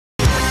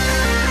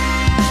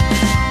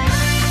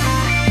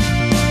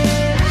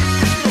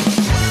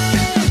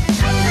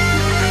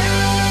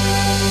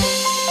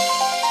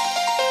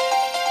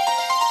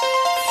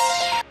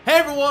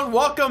everyone,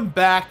 welcome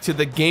back to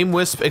the Game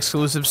Wisp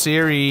exclusive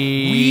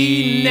series.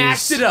 We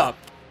knacked it up.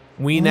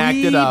 We knacked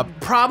it up.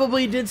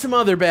 Probably did some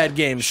other bad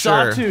games.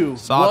 Sure. Saw 2.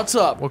 What's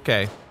up?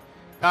 Okay.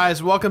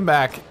 Guys, welcome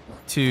back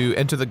to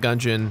Enter the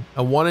Gungeon,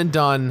 a one and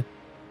done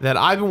that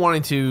I've been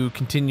wanting to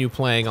continue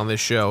playing on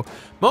this show.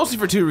 Mostly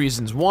for 2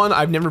 reasons. 1,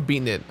 I've never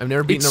beaten it. I've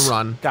never beaten a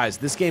run. Guys,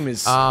 this game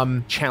is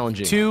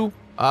challenging. 2,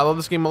 I love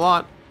this game a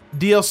lot.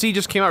 DLC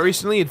just came out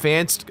recently,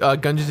 Advanced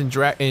Gungeons and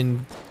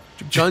Dragons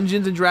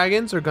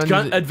or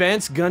Gungeons?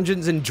 Advanced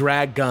Gungeons and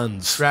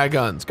Dragons.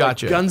 Dragons,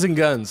 gotcha. Like guns and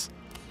guns.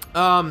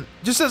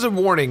 Just as a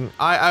warning,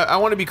 I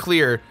want to be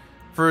clear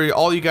for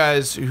all you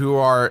guys who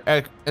are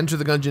Enter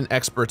the Gungeon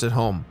experts at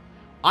home.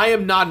 I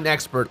am not an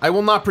expert. I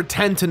will not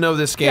pretend to know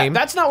this game. Yeah,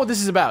 that's not what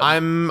this is about.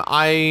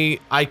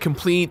 I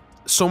complete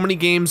so many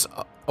games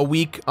a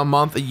week, a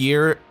month, a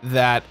year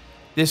that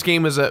this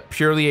game is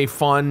purely a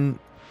fun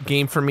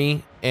game for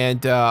me,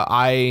 and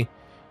a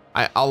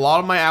lot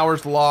of my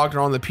hours logged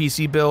are on the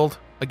PC build.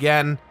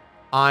 Again,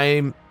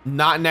 I'm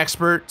not an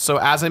expert, so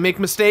as I make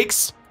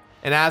mistakes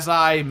and as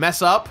I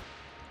mess up,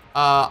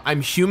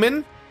 I'm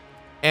human.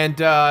 And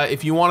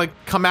if you want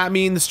to come at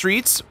me in the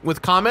streets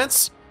with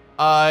comments,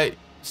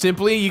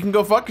 simply you can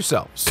go fuck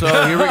yourself. So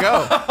here we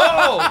go.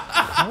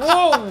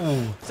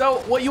 Whoa! So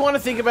what you want to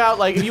think about,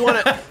 like, if you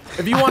want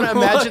to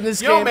imagine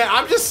this game. Yo, man,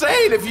 I'm just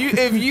saying,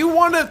 if you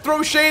want to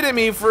throw shade at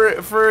me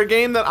for a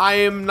game that I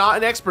am not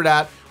an expert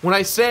at, when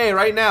I say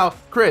right now,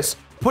 Chris,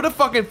 put a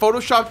fucking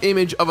photoshopped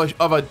image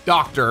of a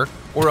doctor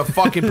or a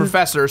fucking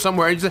professor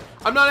somewhere, and just say,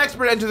 I'm not an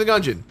expert at Enter the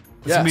Gungeon.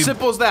 Yeah,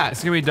 simple as that.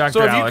 It's gonna be Dr.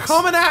 So if Alex. you're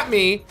coming at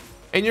me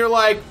and you're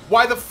like,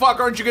 why the fuck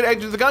aren't you gonna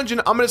Enter the Gungeon?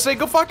 I'm gonna say,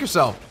 go fuck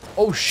yourself.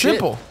 Oh shit.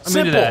 Simple. I'm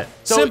into that.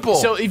 Simple.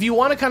 So if you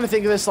want to kind of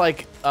think of this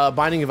like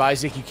Binding of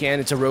Isaac, you can.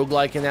 It's a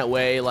roguelike in that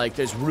way. Like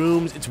there's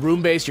rooms, it's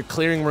room-based. You're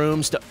clearing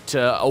rooms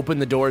to open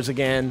the doors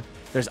again.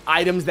 There's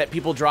items that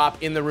people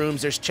drop in the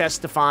rooms. There's chests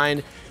to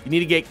find. You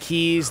need to get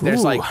keys.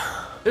 There's like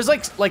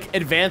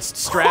advanced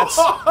strats.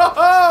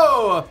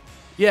 Oh!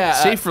 Yeah.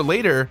 Save for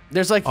later.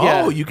 There's like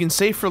oh, you can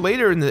save for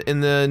later in the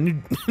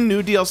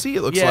new DLC.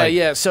 It looks like.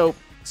 Yeah. So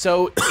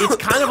it's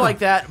kind of like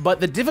that,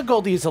 but the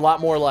difficulty is a lot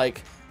more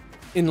like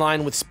in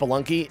line with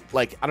Spelunky.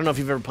 Like, I don't know if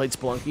you've ever played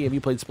Spelunky. Have you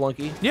played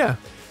Spelunky? Yeah.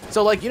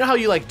 So like, you know how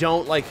you like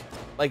don't like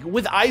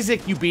with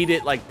Isaac you beat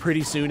it like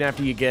pretty soon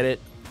after you get it,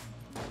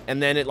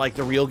 and then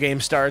the real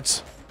game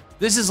starts.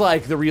 This is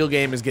like the real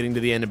game is getting to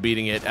the end of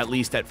beating it, at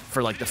least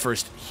for like the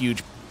first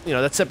huge,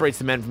 that separates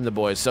the men from the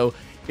boys. So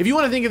if you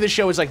want to think of this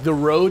show as like the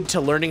road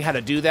to learning how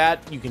to do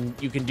that, you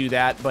can do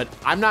that. But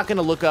I'm not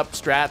gonna look up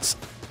strats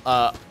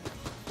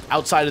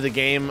outside of the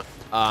game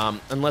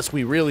unless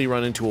we really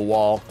run into a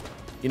wall.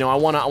 I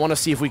wanna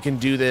see if we can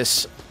do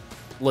this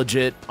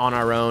legit on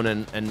our own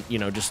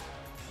and just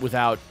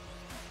without,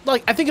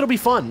 like, I think it'll be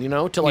fun,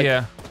 to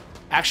like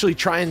actually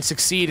try and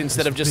succeed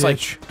instead of just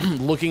like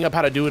looking up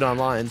how to do it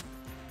online.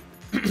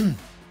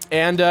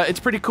 And it's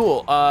pretty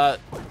cool.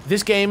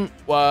 This game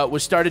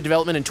was started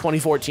development in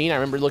 2014. I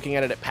remember looking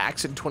at it at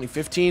PAX in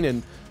 2015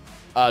 and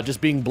just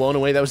being blown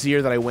away. That was the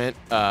year that I went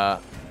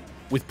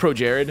with Pro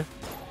Jared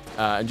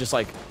and just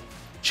like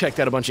checked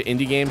out a bunch of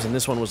indie games, and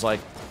this one was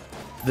like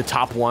the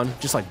top one.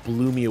 Just like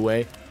blew me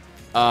away.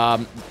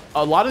 A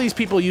lot of these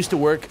people used to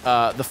work.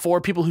 The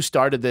 4 people who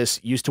started this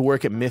used to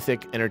work at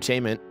Mythic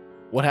Entertainment.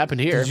 What happened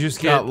here? Did you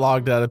just got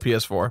logged out of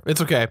PS4?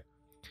 It's okay.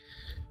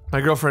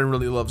 My girlfriend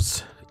really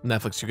loves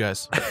Netflix, you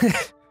guys.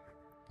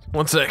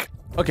 One sec.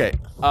 Okay.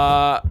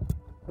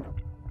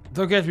 It's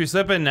okay to be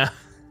slipping now.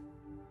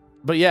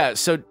 But yeah,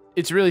 so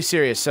it's really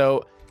serious.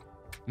 So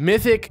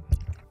Mythic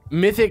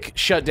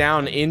shut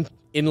down in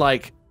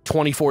like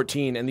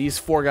 2014, and these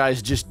 4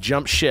 guys just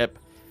jumped ship,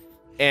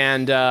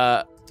 and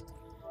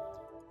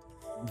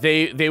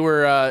they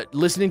were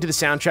listening to the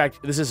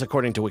soundtrack. This is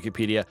according to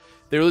Wikipedia.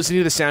 They were listening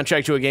to the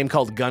soundtrack to a game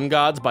called Gun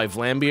Gods by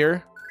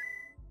Vlambeer,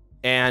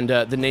 and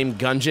the name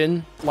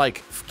Gungeon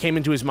like came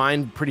into his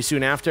mind pretty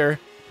soon after,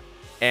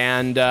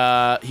 and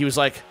he was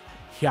like,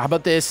 yeah, how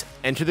about this?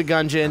 Enter the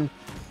Gungeon.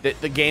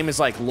 The game is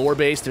like lore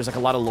based. There's like a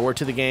lot of lore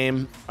to the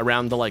game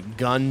around the like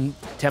gun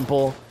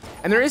temple.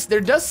 And there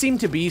does seem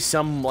to be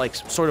some like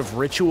sort of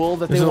ritual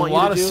that they want you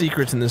to do. There's a lot of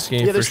secrets in this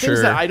game. Yeah, there's for things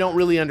sure that I don't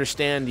really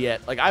understand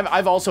yet. Like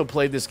I've also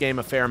played this game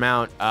a fair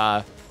amount,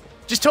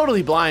 just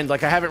totally blind.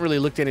 Like I haven't really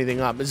looked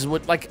anything up. This is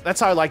what that's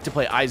how I like to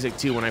play Isaac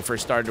too. When I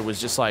first started, was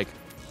just like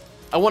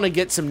I want to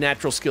get some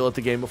natural skill at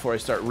the game before I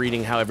start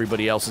reading how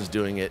everybody else is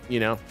doing it,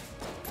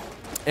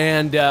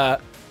 And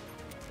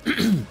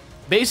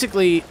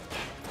basically,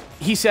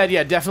 he said,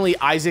 yeah, definitely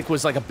Isaac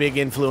was like a big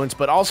influence,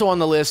 but also on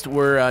the list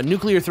were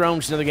Nuclear Throne,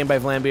 which is another game by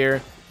Vlambeer,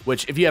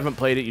 which if you haven't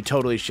played it, you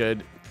totally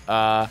should.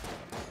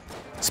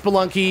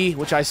 Spelunky,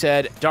 which I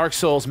said, Dark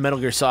Souls, Metal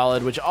Gear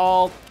Solid, which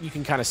all, you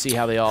can kind of see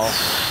how they all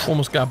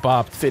almost got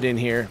bopped. Fit in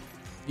here.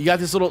 You got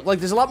this little, like,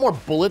 there's a lot more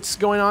bullets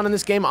going on in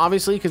this game,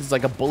 obviously, because it's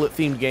like a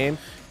bullet-themed game.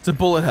 It's a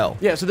bullet hell.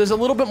 Yeah, so there's a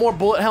little bit more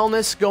bullet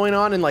hellness going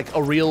on in like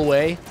a real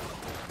way.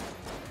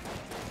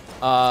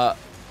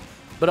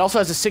 But also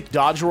has a sick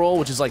dodge roll,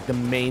 which is like the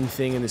main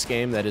thing in this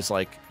game that is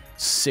like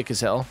sick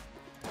as hell.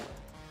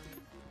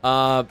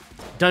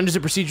 Dungeons are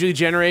procedurally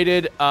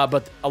generated,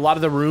 but a lot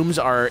of the rooms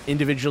are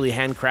individually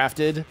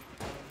handcrafted.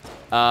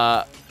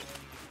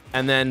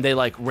 And then they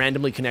like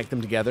randomly connect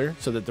them together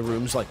so that the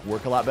rooms like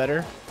work a lot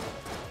better,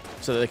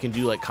 so that they can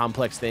do like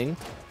complex things.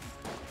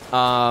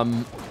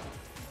 And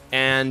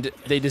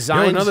they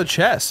designed another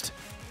chest.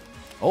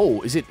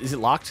 Oh, is it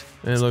locked?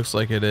 It looks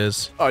like it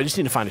is. Oh, I just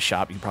need to find a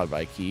shop. You can probably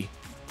buy a key.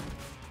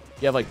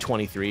 You have like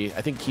 23.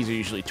 I think keys are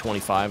usually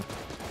 25.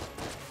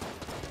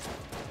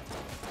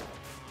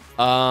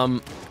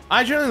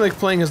 I generally like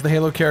playing as the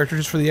Halo character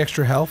just for the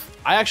extra health.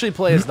 I actually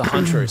play as the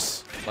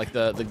Huntress, like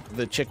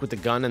the chick with the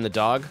gun and the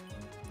dog.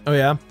 Oh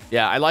yeah.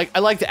 Yeah, I like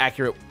the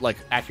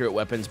accurate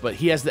weapons, but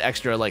he has the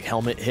extra like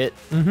helmet hit.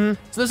 So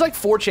there's like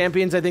 4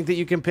 champions I think that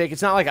you can pick.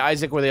 It's not like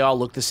Isaac where they all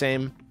look the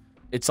same.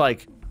 It's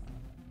like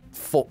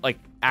full like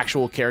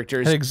actual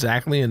characters. That's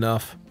exactly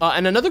enough.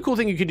 And another cool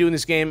thing you can do in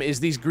this game is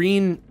these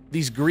green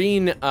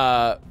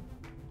designs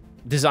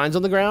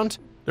on the ground.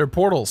 They're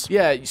portals.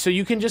 Yeah, so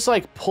you can just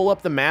like pull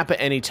up the map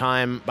at any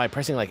time by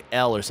pressing like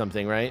L or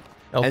something, right?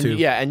 L2. And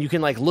yeah, and you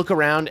can like look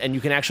around and you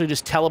can actually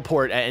just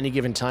teleport at any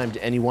given time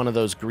to any one of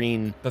those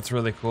green That's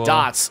really cool.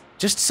 dots,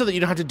 just so that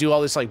you don't have to do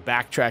all this like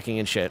backtracking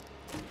and shit.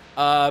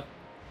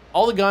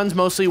 All the guns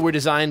mostly were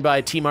designed by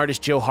team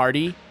artist Joe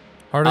Hardy.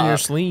 Hard on your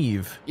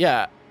sleeve.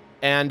 Yeah,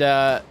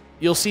 and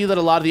you'll see that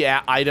a lot of the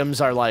items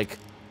are like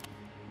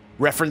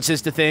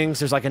references to things.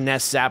 There's like a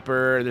Nest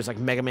Zapper, there's like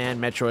Mega Man,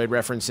 Metroid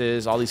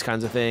references, all these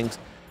kinds of things.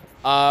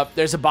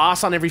 There's a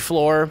boss on every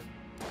floor.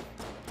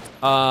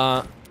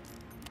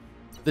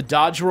 The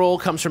dodge roll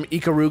comes from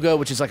Ikaruga,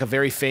 which is like a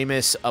very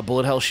famous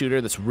bullet hell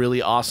shooter that's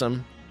really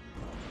awesome.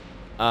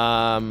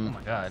 Oh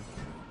my god.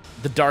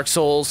 The Dark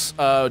Souls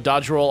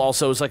dodge roll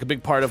also is like a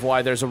big part of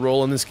why there's a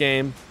roll in this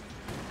game.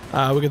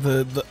 We get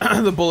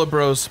the Bullet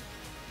Bros.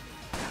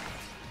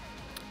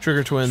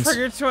 Trigger Twins.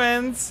 Trigger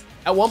Twins.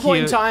 At one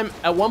point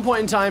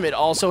in time, it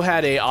also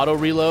had a auto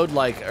reload,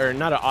 like, or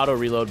not an auto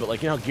reload, but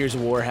like, you know how Gears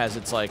of War has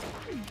its like,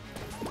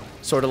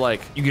 sort of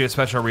like, You get a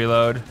special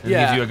reload. It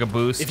gives you like a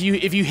boost. If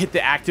you hit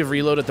the active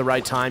reload at the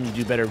right time, you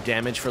do better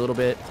damage for a little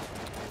bit.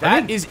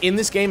 That is in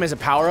this game as a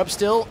power up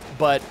still,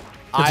 but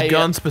It's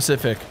gun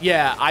specific.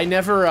 Yeah, I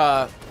never.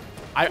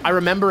 I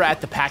remember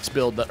at the PAX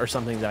build or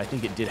something that I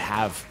think it did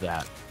have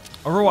that.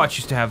 Overwatch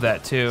used to have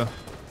that too.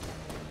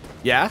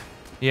 Yeah.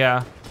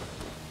 Yeah.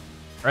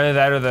 Either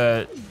that or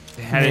they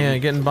had it,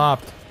 getting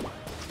bopped.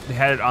 They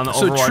had it on the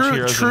Overwatch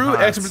Heroes. True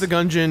and Enter the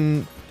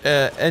Gungeon,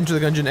 Enter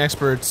the Gungeon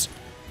experts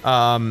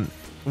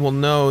will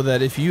know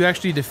that if you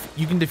actually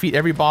you can defeat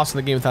every boss in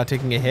the game without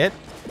taking a hit,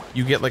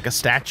 you get like a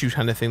statue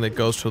kind of thing that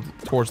goes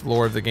towards the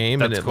lore of the game.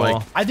 That's and it cool.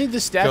 like I think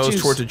the statues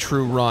goes towards a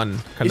true run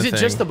kind of thing. Is it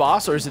just the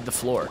boss or is it the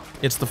floor?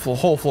 It's the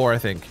whole floor, I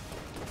think.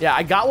 Yeah,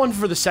 I got one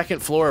for the second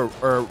floor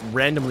or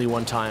randomly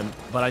one time,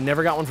 but I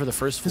never got one for the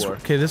first floor.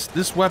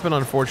 This weapon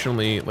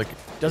unfortunately like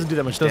Doesn't do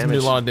that much doesn't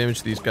damage. do a lot of damage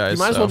to these guys. You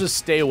might as well just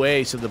stay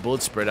away so the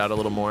bullets spread out a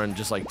little more and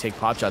just like take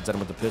pot shots at them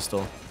with the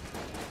pistol.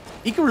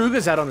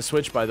 Ikaruga's out on the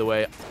Switch, by the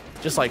way.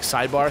 Just like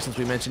sidebar, since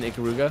we mentioned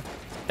Ikaruga.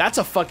 That's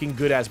a fucking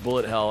good-ass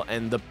bullet hell,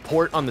 and the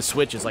port on the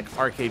Switch is like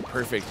arcade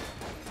perfect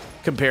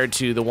compared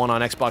to the one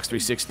on Xbox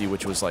 360,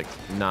 which was like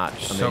not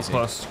amazing. So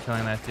close to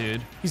killing that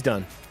dude. He's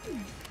done.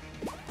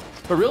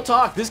 But real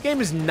talk, this game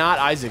is not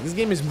Isaac. This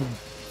game is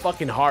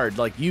fucking hard.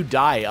 Like, you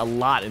die a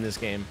lot in this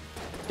game.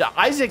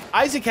 Isaac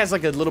has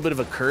like a little bit of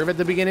a curve at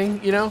the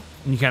beginning, you know?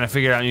 And you kind of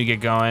figure it out and you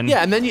get going.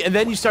 Yeah, and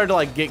then you start to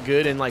like get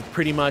good, and like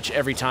pretty much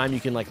every time you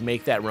can like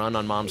make that run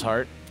on Mom's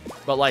Heart.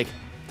 But like,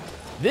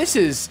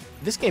 this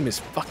game is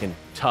fucking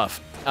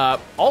tough.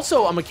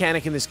 Also, a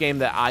mechanic in this game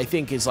that I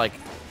think is like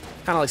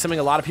kind of like something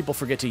a lot of people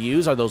forget to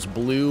use are those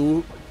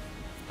blue.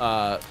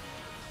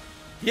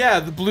 Yeah,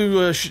 the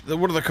blue.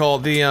 What are they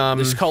called? The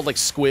This is called like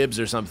squibs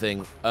or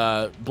something.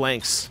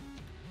 Blanks.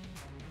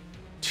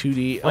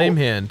 2D. Flame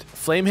Hand.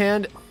 Flame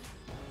Hand.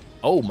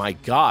 Oh my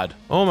god.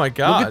 Oh my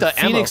god. Look at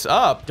the Phoenix ammo.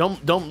 up.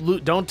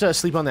 Don't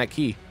sleep on that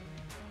key.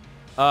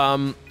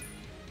 But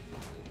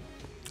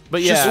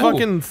yeah, Just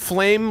fucking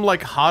flame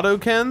like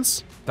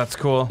Hadokens. That's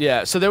cool.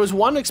 Yeah, so there was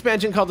one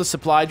expansion called the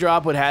Supply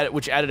Drop,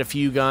 which added a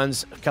few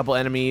guns, a couple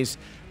enemies,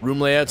 room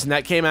layouts, and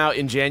that came out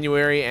in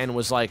January and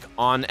was like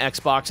on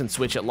Xbox and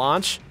Switch at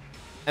launch.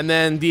 And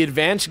then the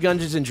Advanced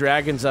Dungeons and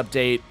Dragons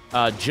update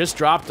just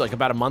dropped like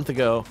about a month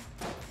ago,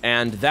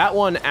 and that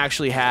one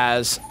actually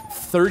has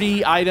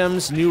 30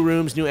 items, new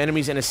rooms, new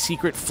enemies, and a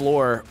secret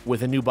floor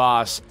with a new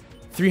boss.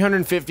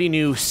 350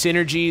 new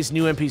synergies,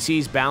 new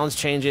NPCs, balance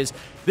changes.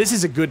 This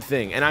is a good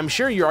thing, and I'm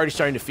sure you're already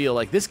starting to feel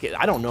like this game.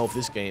 I don't know if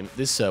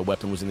this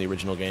weapon was in the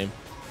original game.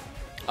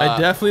 It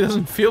definitely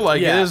doesn't feel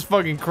like yeah. it. Is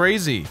fucking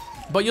crazy.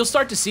 But you'll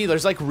start to see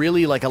there's like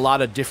really like a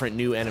lot of different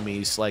new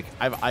enemies. Like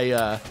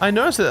I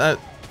noticed that.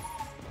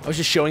 I was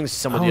just showing this to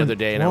someone the other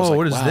day, and I was whoa, like,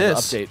 what is wow,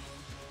 this? the update.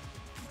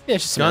 Yeah,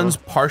 it's just some Guns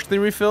ammo. partially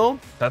refilled.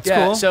 That's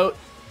Yeah, cool. so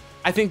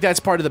I think that's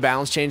part of the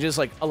balance changes.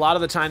 Like a lot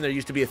of the time, there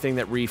used to be a thing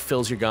that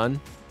refills your gun,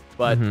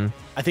 but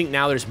I think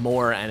now there's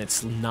more, and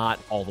it's not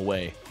all the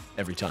way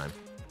every time.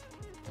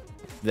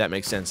 If that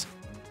makes sense.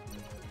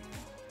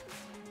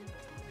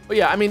 But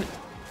yeah, I mean,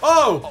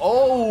 Oh!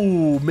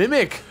 Oh,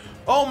 mimic.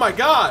 Oh my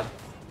god!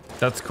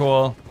 That's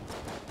cool.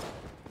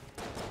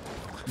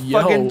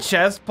 Yo. Fucking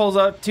chest pulls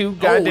out 2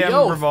 goddamn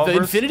yo, revolvers.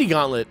 the Infinity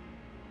Gauntlet.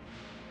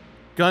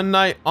 Gun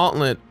Knight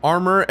Auntlet.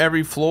 Armor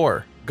every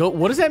floor. Go.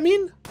 What does that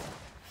mean?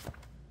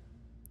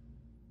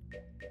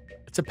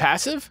 It's a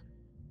passive?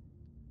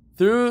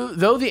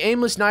 Though the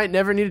aimless knight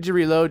never needed to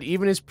reload,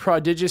 even his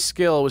prodigious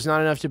skill was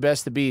not enough to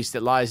best the beast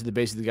that lies at the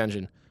base of the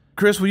gungeon.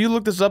 Chris, will you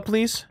look this up,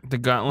 please? The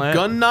gauntlet.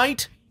 Gun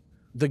Knight?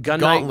 The Gun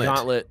Knight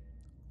Gauntlet.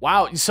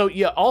 Wow. So,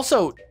 yeah,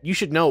 also, you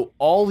should know,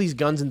 all these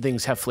guns and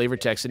things have flavor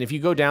text, and if you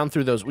go down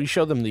through those, we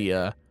show them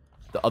the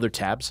other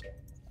tabs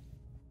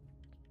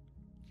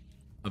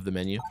of the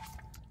menu.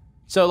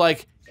 So,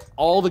 like,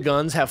 all the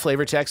guns have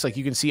flavor text. Like,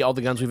 you can see all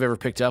the guns we've ever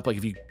picked up.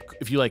 Like,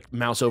 if you like,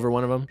 mouse over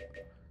one of them,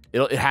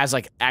 it has,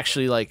 like,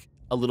 actually, like,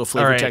 a little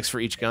flavor text for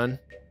each gun.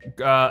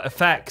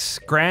 Effects.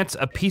 Grants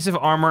a piece of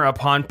armor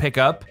upon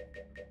pickup.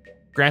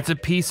 Grants a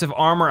piece of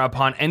armor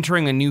upon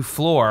entering a new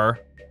floor.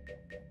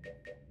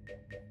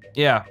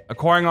 Yeah.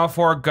 Acquiring all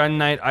 4 Gun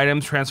Knight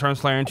items transforms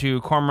player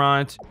into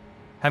Cormorant.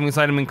 Having this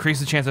item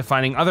increases the chance of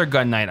finding other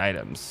Gun Knight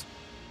items.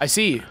 I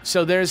see.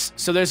 So there's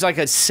like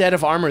a set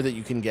of armor that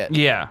you can get.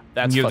 Yeah.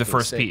 That's you have the fucking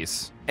first sick.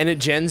 piece. And it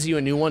gens you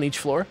a new one each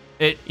floor?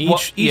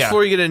 Each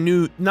floor you get a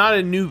new, not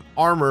a new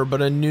armor,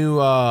 but a new,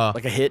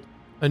 like a hit?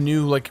 A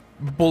new, like,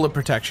 bullet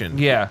protection.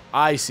 Yeah.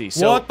 I see.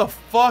 So What the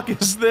fuck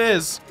is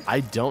this? I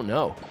don't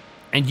know.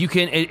 And you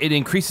can, it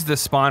increases the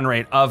spawn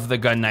rate of the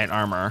Gun Knight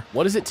armor.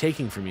 What is it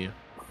taking from you?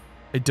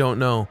 I don't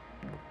know.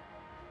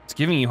 It's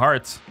giving you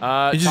hearts.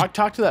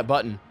 Talk to that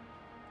button.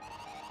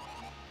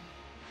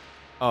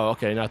 Oh,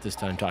 okay, not this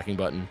time, talking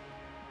button.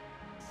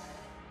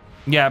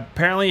 Yeah,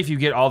 apparently if you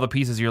get all the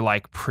pieces, you're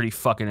like pretty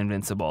fucking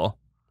invincible.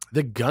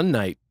 The Gun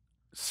Knight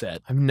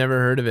set. I've never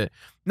heard of it.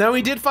 Now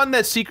we did find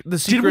that secret.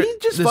 Did we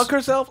just fuck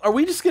ourselves? Are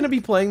we just gonna be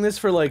playing this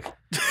for like?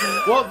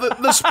 Well,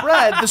 the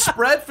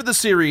spread for the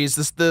series.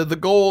 The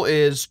goal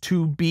is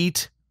to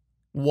beat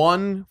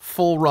 1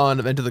 full run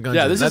of Enter the Gungeon.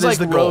 Yeah, this is the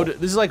like goal.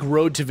 This is like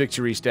road to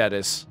victory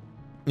status.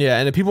 Yeah,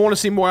 and if people want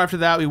to see more after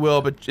that, we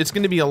will. But it's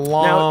going to be a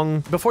long.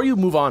 Now, before you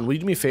move on, will you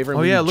do me a favor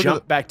and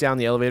jump back down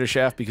the elevator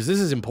shaft because this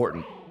is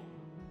important.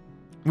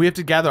 We have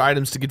to gather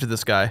items to get to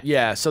this guy.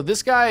 Yeah, so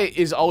this guy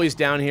is always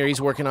down here.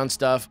 He's working on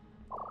stuff.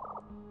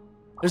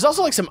 There's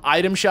also like some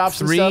item shops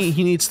and stuff.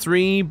 He needs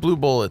 3 blue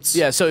bullets.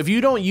 Yeah, so if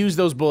you don't use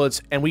those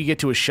bullets and we get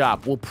to a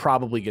shop, we'll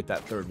probably get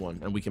that 3rd one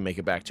and we can make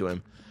it back to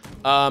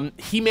him.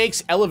 He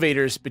makes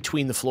elevators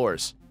between the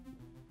floors.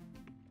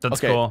 That's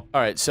cool.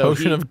 All right, so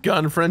Potion of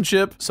gun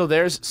friendship. So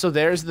there's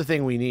the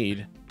thing we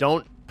need.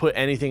 Don't put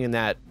anything in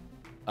that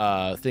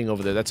thing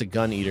over there. That's a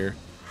gun eater.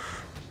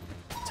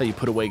 That's how you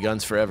put away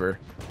guns forever.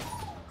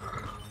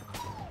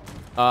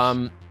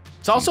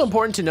 It's also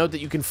important to note that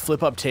you can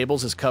flip up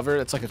tables as cover.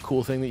 That's like a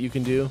cool thing that you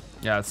can do.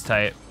 Yeah, it's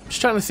tight. Just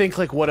trying to think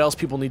like what else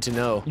people need to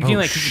know. You can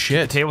like kick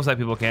the tables at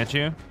people, can't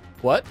you?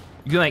 What?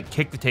 You can like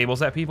kick the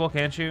tables at people,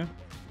 can't you?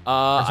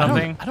 Or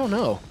something? I don't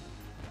know.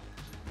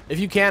 If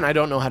you can, I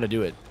don't know how to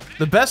do it.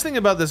 The best thing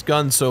about this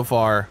gun so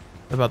far,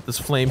 about this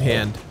flame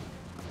hand.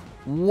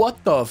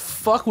 What the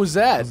fuck was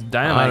that?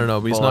 Dynamite. I don't know,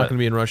 but he's not going to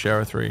be in Rush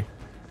Hour 3.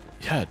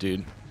 Yeah,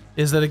 dude.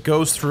 Is that it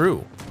goes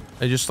through.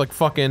 It just like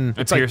fucking...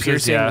 It's like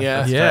piercing,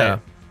 yeah. Yeah.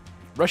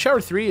 Rush Hour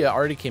 3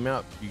 already came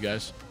out, you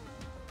guys.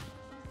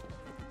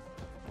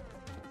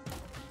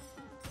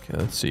 Okay,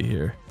 let's see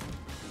here.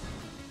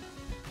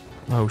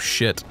 Oh,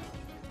 shit.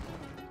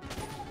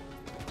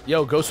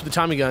 Yo, Ghost with the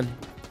Tommy gun.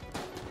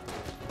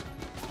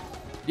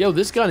 Yo,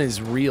 this gun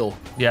is real.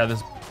 Yeah,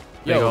 this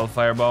big old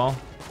fireball.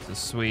 This is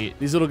sweet.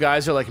 These little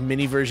guys are like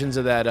mini versions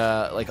of that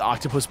like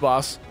octopus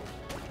boss.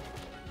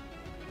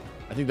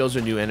 I think those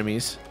are new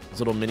enemies. Those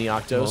little mini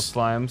octos. Little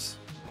slimes.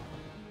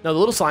 No, the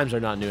little slimes are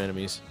not new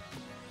enemies.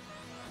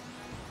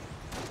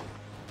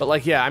 But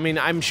like, yeah, I mean,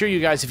 I'm sure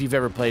you guys, if you've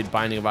ever played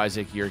Binding of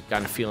Isaac, you're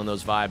kind of feeling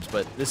those vibes.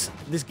 But this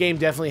game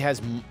definitely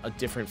has a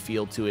different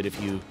feel to it.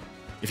 If you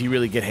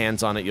really get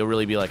hands on it, you'll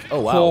really be like,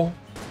 oh wow. Cool.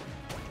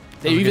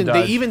 They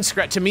even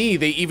scratch, to me,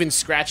 they even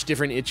scratch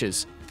different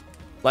itches.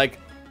 Like,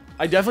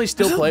 I definitely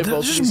still play both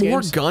of these There's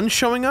more games. guns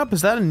showing up?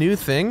 Is that a new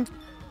thing?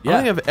 Yeah. I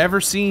don't think I've ever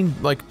seen,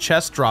 like,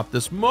 chests drop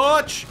this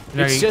much.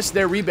 It's just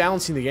they're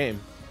rebalancing the game.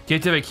 Do you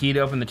have to have a key to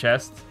open the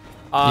chest?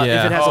 Yeah.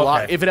 If it has a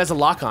lock, okay. if it has a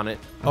lock on it.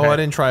 Oh, I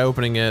didn't try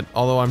opening it,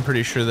 although I'm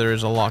pretty sure there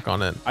is a lock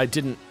on it. I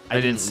didn't see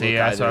look it, so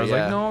either, I was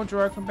yeah. like, no,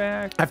 Jirard, come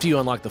back. After you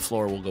unlock the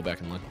floor, we'll go back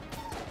and look.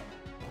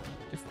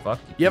 Fuck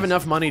You have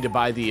enough money to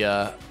buy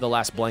the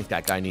last blank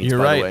that guy needs. You're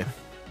by right.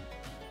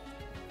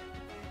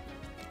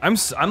 The way.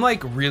 I'm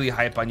like really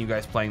hype on you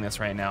guys playing this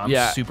right now.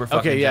 I'm super fucking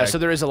Okay, yeah, jacked. so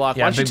there is a lock.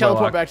 Yeah, Why don't you big boy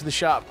teleport lock. back to the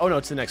shop? Oh no,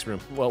 it's the next room.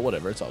 Well,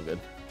 whatever, it's all good.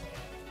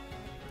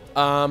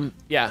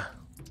 Yeah.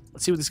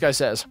 Let's see what this guy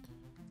says.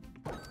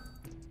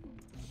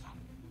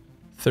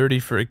 30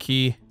 for a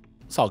key.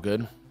 It's all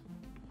good.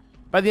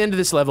 By the end of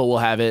this level, we'll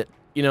have it.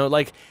 You know,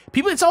 like,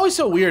 people, it's always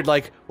so weird,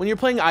 like, when you're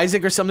playing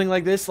Isaac or something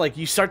like this, like,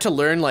 you start to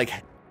learn, like,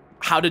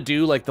 how to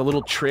do, like, the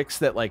little tricks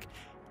that, like,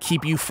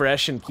 keep you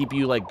fresh and keep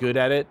you, like, good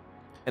at it.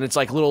 And it's,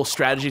 like, little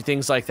strategy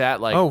things like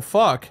that, like... Oh,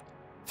 fuck.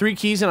 3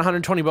 keys and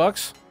 120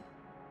 bucks.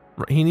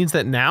 He needs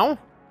that now?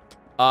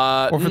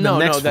 Or for no,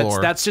 the next no,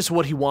 floor? that's just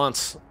what he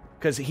wants.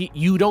 Because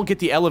you don't get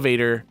the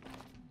elevator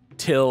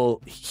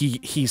till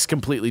he's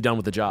completely done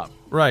with the job.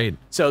 Right.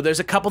 So there's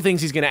a couple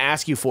things he's going to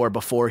ask you for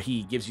before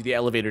he gives you the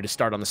elevator to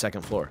start on the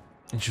 2nd floor.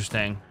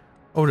 Interesting.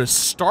 Oh, to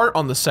start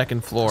on the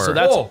 2nd floor.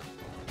 So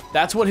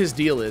that's what his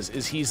deal is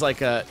he's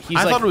like a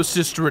I thought it was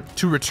just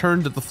to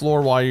return to the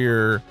floor while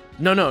you're...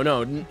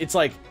 No. It's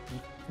like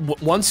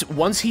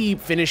once he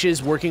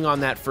finishes working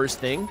on that first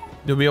thing,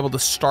 you'll be able to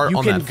start you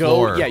on can that go.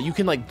 floor. Yeah, you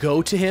can like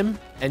go to him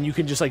and you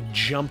can just like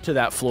jump to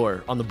that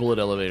floor on the bullet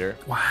elevator.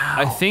 Wow.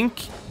 I think,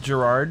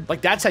 Jirard,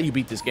 Like that's how you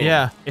beat this game.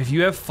 Yeah. if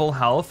you have full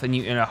health and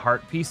a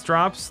heart piece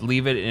drops,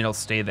 leave it and it'll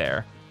stay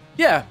there.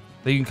 Yeah.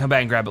 Then you can come back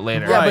and grab it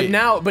later. Yeah,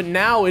 Right. but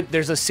now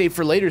there's a save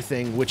for later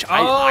thing, which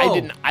I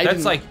didn't.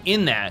 That's like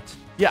in that.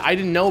 Yeah, I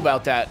didn't know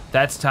about that.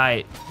 That's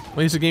tight. Well, at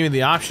least it gave me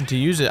the option to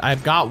use it.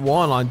 I've got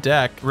one on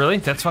deck. Really?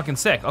 That's fucking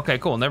sick. Okay,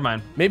 cool. Never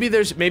mind. Maybe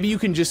you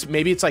can just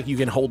it's like you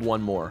can hold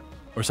one more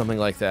or something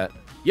like that.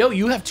 Yo,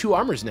 you have 2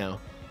 armors now.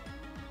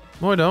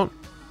 No, I don't.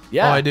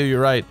 Yeah. Oh, I do. You're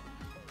right.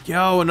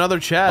 Yo, another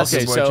chest.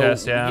 Okay, Big boy so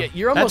chest, yeah.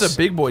 you're almost That's a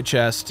big boy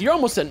chest.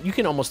 you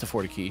can almost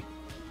afford a key.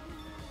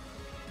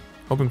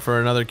 Hoping for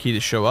another key to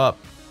show up.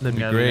 That'd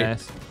be Yeah, great.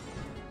 nice.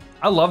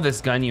 I love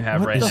this gun you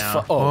have What right the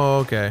now. Oh,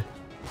 okay.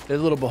 They're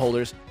little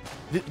beholders.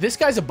 This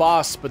guy's a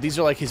boss, but these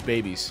are like his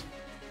babies.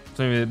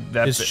 So maybe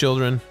that's His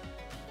children.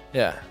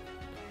 Yeah.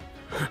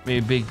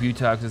 maybe Big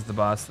Butox is the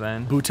boss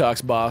then.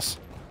 Butox boss. Do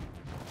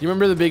you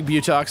remember the big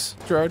Butox,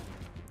 Jirard?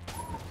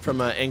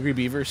 From Angry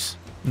Beavers?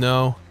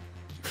 No.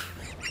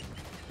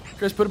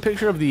 Chris, put a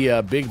picture of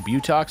the big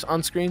Butox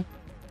on screen.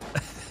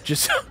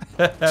 Just so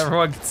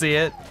Everyone can see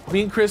it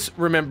me and Chris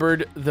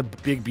remembered the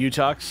big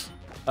Butox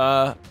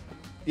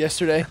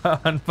yesterday.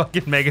 on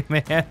fucking Mega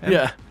Man.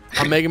 Yeah.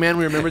 On Mega Man,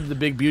 we remembered the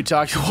big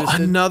Butox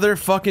existed. Another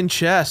fucking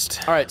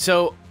chest. All right,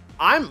 so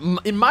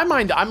in my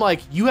mind, I'm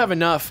like, you have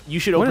enough. You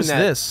should What open is that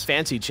this?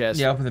 fancy chest.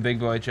 Yeah, open the big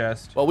boy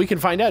chest. Well, we can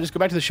find out. Just go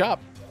back to the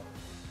shop.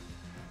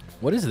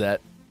 What is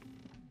that?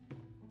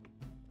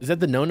 Is that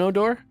the no-no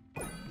door?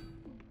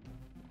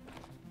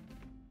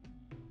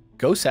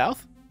 Go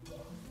south?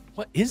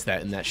 What is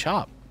that in that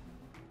shop?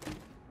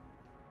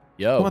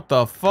 Yo. What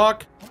the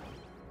fuck?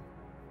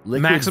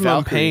 Liquid Maximum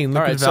Valkyrie. pain, All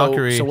Liquid right,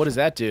 Valkyrie. So what does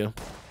that do?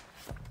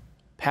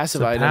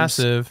 Passive It's a items.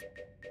 passive.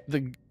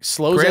 The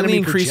slows Greatly enemy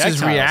increases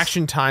projectiles.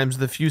 reaction times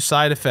with a few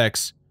side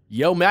effects.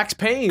 Yo, Max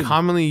Payne.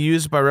 Commonly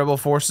used by rebel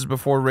forces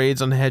before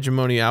raids on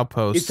hegemony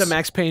outposts. It's a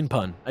Max Payne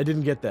pun. I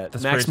didn't get that.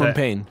 That's Maximum pretty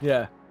tight. pain.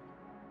 Yeah.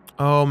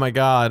 Oh my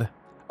god.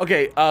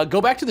 Okay, go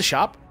back to the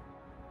shop.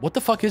 What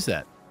the fuck is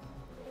that?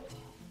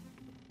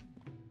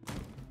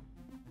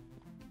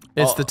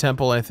 It's the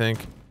temple, I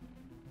think.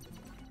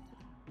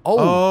 Oh.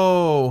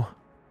 Oh.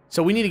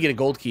 So we need to get a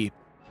gold key.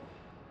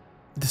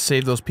 To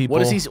save those people.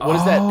 What is he? What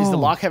is that? Does the Oh.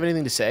 lock have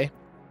anything to say?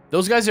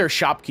 Those guys are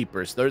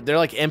shopkeepers. They're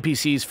like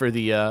NPCs for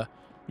the.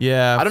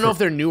 Yeah. I don't know if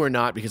they're new or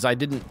not because I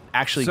didn't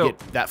actually So- get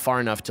that far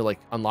enough to like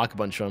unlock a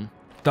bunch of them.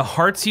 The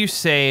hearts you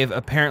save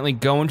apparently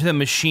go into the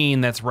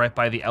machine that's right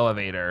by the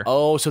elevator.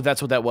 Oh, so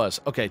that's what that was.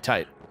 Okay,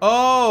 tight.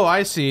 Oh,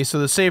 I see. So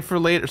the save for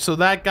later. So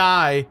that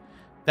guy,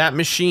 that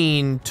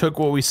machine took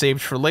what we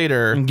saved for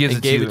later And gives it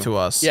to gave you. it to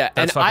us. Yeah,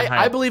 That's and fucking I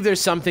hype. believe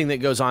there's something that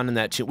goes on in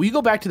that tomb. Will you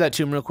go back to that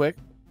tomb real quick?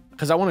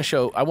 Because I want to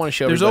show. There's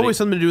everybody. always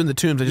something to do in the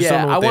tombs. I just Yeah,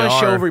 don't know I what they want to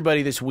show are.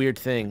 everybody this weird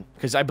thing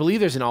because I believe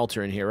there's an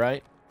altar in here,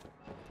 right?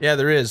 Yeah,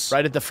 there is.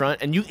 Right at the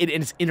front, and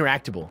it's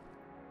interactable.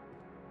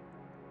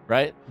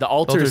 Right? The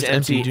altar is Altar's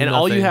empty, empty, do and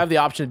all you nothing. have the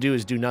option to do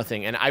is do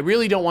nothing. And I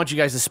really don't want you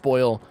guys to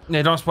spoil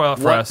Yeah, don't spoil it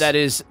for what us. that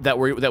is that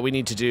we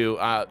need to do.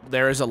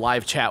 There is a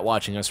live chat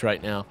watching us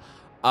right now,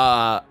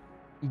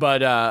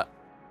 but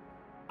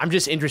I'm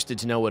just interested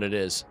to know what it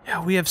is.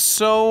 Yeah, we have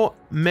so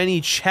many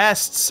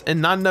chests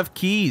and not enough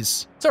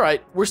keys. It's all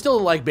right. We're still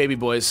like baby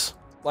boys.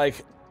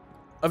 Like,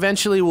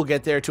 eventually we'll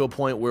get there to a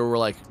point where we're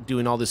like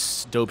doing all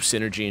this dope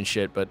synergy and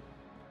shit. But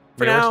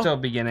for Yeah, now, we're still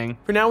beginning.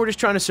 we're just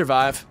trying to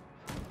survive.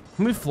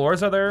 How many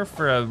floors are there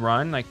for a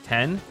run? Like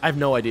 10? I have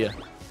no idea.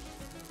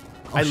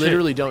 I shit.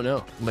 literally don't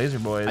know. Laser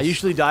boys. I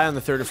usually die on the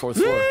 3rd or 4th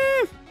floor.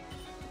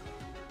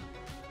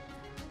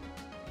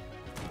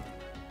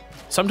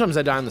 Sometimes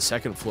I die on the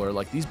 2nd floor.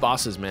 Like these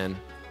bosses, man.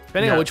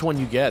 Depending Yeah. on which one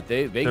you get,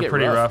 they They're get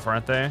pretty rough,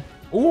 aren't they?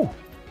 Ooh.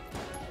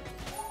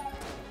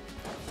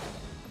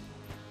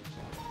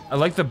 I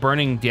like the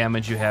burning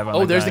damage you have on Oh,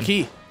 the there's gun. the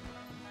key.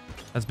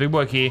 That's big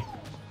boy key.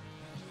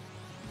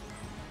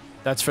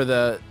 That's for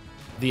the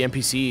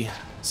NPC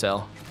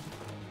cell.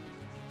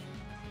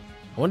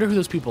 I wonder who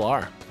those people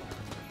are.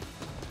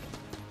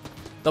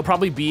 They'll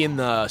probably be in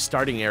the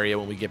starting area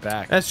when we get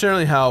back. That's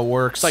generally how it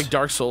works. It's like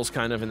Dark Souls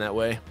kind of in that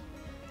way.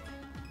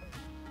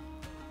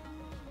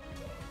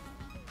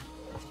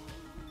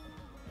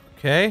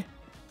 Okay.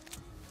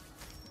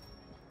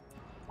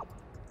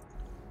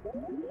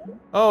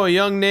 Oh, a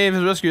young knave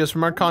has rescued us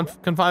from our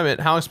confinement.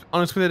 How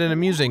unexpected and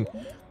amusing.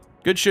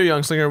 Good show,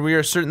 young slinger. We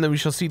are certain that we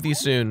shall see thee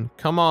soon.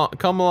 Come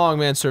along,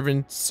 man,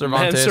 Cervantes.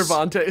 Man,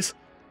 Cervantes.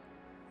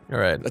 All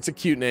right. That's a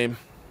cute name.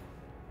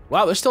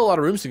 Wow, there's still a lot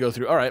of rooms to go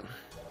through. All right.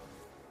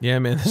 Yeah,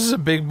 man, this is a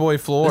big boy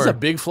floor. This is a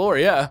big floor,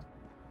 yeah.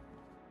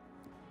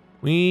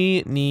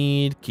 We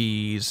need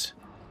keys.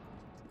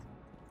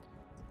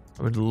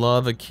 I would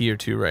love a key or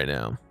two right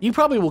now. You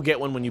probably will get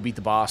one when you beat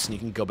the boss, and you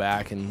can go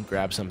back and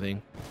grab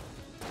something.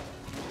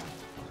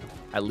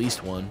 At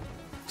least one.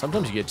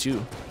 Sometimes you get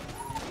two.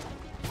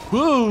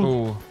 Woo!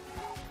 Ooh.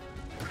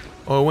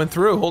 Oh, it went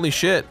through. Holy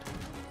shit.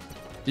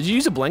 Did you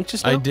use a blank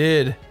just now? I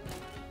did.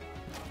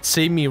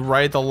 Saved me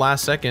right at the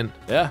last second.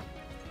 Yeah.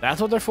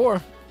 That's what they're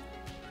for.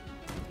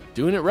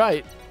 Doing it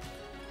right.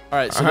 All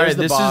right, so All there's right,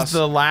 the this boss. is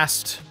the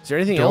last Is there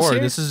anything door. else here?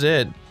 This is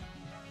it.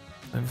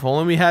 If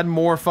only we had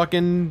more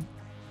fucking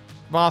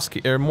boss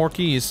key, or more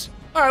keys.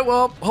 All right,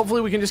 well,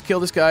 hopefully we can just kill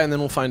this guy and then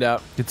we'll find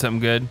out. Get something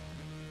good.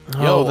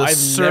 Oh, the I've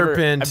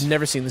serpent. I've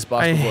never seen this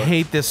boss I before.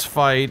 hate this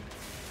fight.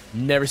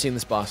 Never seen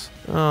this boss.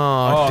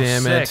 Oh,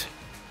 damn sick. it.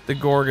 The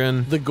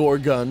Gorgon. The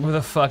Gorgon. With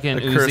a fucking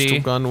The Crystal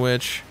Uzi. Gun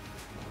Witch.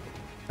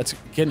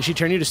 Can she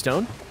turn you to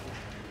stone?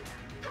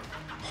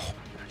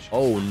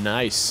 Oh,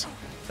 nice.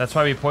 That's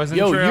why we poisoned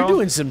Yo, Trail. you're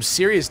doing some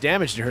serious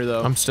damage to her,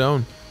 though. I'm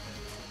stoned.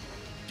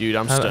 Dude,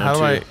 I'm How stoned, do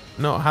too. I...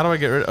 No, how do I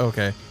get rid...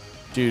 Okay.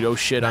 Dude, oh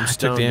shit, I'm I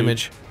stoned, took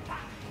damage.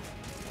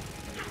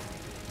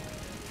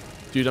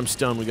 Dude, I'm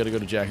stoned. We gotta go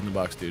to Jack in the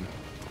Box, dude.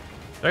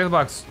 Jack in the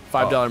Box.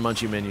 $5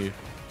 munchie menu.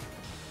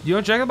 You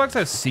know Jack in the Box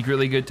has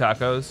secretly good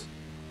tacos?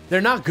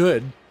 They're not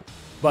good,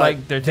 but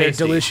Like, they're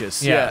tasty.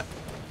 delicious. Yeah. Yeah.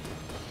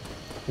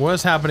 What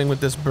is happening with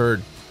this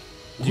bird?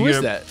 Did Who you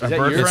is get that? a Is that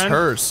bird yours? It's friend?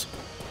 hers.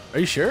 Are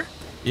you sure?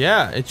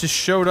 Yeah, it just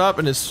showed up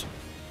and it's...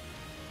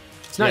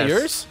 It's not Yes.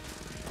 yours?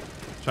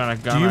 Trying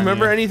to gun Do you on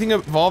remember anything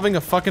involving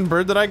a fucking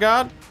bird that I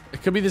got?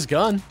 It could be this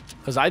gun.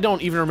 Because I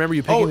don't even remember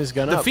you picking this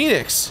gun the up.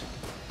 Phoenix.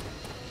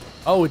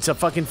 Oh, it's a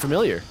fucking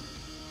familiar.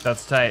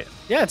 That's tight.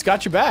 Yeah, it's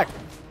got your back.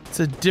 It's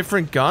a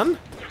different gun?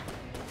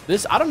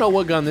 This, I don't know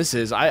what gun this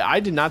is. I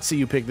did not see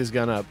you pick this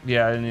gun up.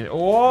 Yeah, I need.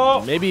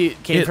 Oh! Maybe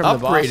it came It from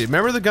the upgraded. boss.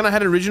 Remember the gun I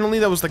had originally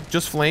that was like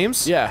just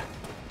flames? Yeah.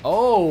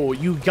 Oh,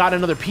 you got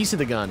another piece of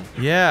the gun.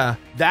 Yeah.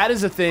 That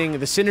is a thing,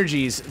 the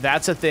synergies,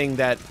 that's a thing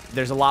that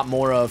there's a lot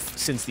more of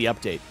since the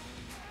update.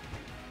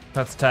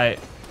 That's tight.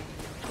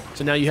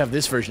 So now you have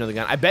this version of the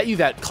gun. I bet you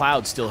that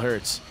cloud still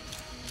hurts.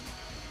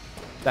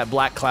 That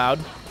black cloud.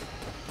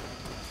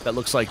 That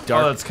looks like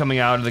dark. Oh, that's coming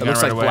out of the that gun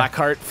looks right like away.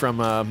 Blackheart from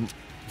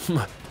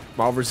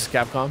Marvel vs.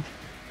 Capcom.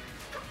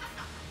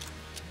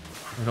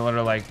 We're gonna let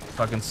her like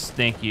fucking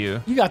stink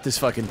you. You got this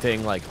fucking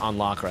thing like on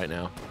lock right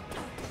now.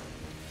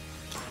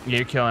 Yeah,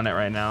 you're killing it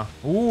right now.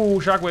 Ooh,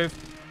 shockwave.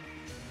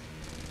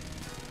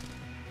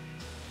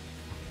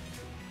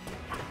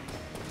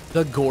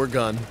 The gore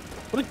gun.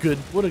 What a good,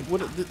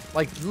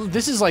 like,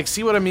 this is like,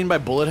 see what I mean by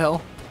bullet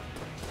hell?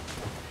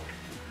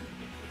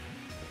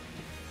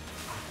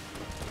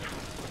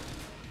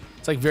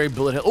 It's like very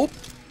bullet hell. Oh!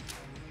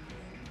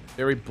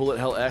 Very bullet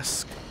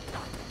hell-esque.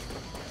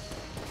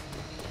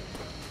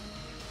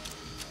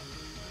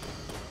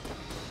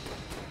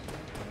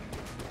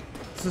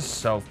 This is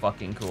so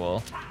fucking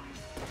cool.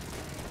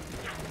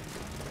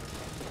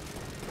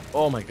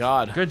 Oh my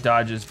god. Good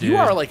dodges, dude. You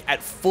are like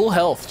at full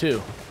health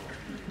too.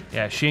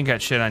 Yeah, she ain't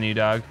got shit on you,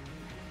 dog.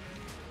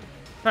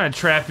 Trying to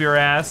trap your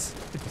ass.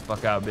 Get the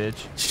fuck out,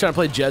 bitch. She's trying to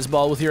play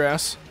Jezball with your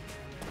ass.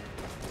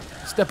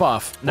 Step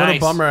off. What a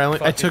Nice. bummer. I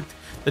Fucking- took...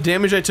 The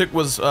damage I took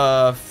was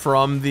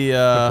from the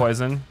The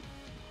poison.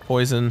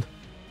 poison.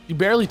 You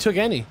barely took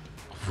any.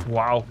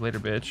 Wow, later,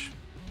 bitch.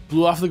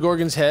 Blew off the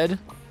Gorgon's head.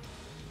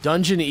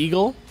 Dungeon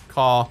Eagle.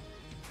 Call.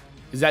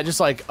 Is that just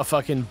like a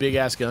fucking big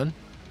ass gun?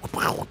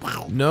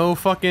 No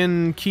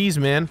fucking keys,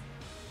 man.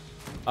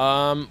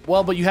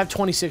 Well, but you have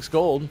 26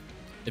 gold.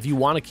 If you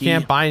want a key.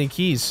 Can't buy any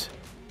keys.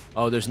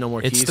 Oh, there's no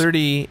more It's keys?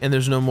 30 and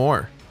there's no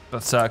more.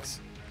 That sucks.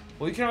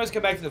 Well, you can always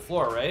get back to the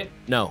floor, right?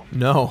 No.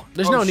 No.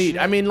 There's Oh, no need.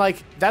 shit. I mean,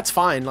 like, that's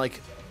fine. Like,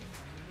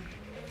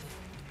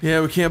 Yeah,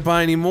 we can't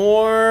buy any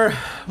more.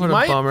 What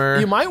a bummer.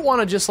 You might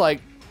want to just,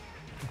 like,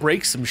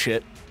 break some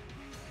shit.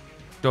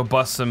 Go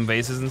bust some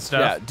vases and stuff.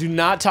 Yeah, do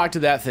not talk to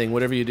that thing,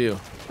 whatever you do.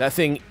 That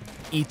thing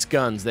eats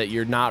guns that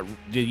you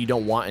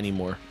don't want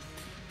anymore.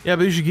 Yeah,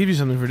 but you should give you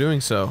something for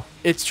doing so.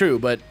 It's true,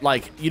 but,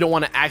 like, you don't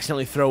want to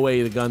accidentally throw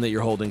away the gun that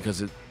you're holding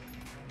because it,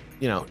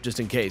 you know, just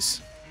in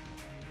case.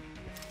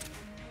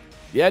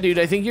 Yeah, dude,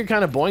 I think you're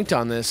kind of boinked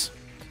on this.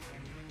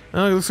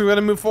 Oh, looks like we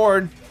gotta move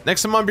forward.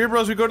 Next time on Beer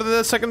Bros, we go to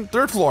the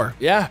third floor.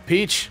 Yeah,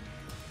 Peach.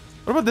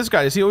 What about this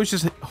guy? Does he always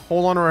just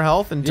hold on to our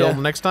health until Yeah.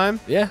 the next time?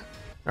 Yeah.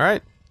 All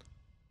right.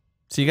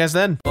 See you guys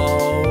then.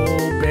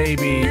 Oh,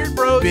 baby. Beard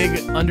Bros.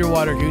 Big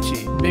underwater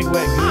Gucci. Big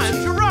wet I'm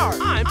Gucci. Jirard.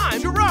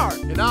 I'm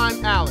Jirard. And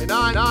I'm Alex. And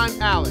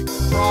I'm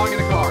Alex. We're all in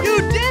a car. You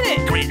did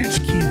it! Greenish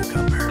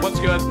cucumber. What's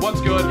good? What's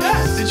good?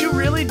 Yes. Did you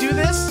really do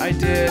this? I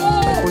did.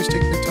 Oh. Always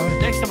take your time.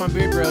 Next time on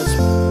Beard Bros.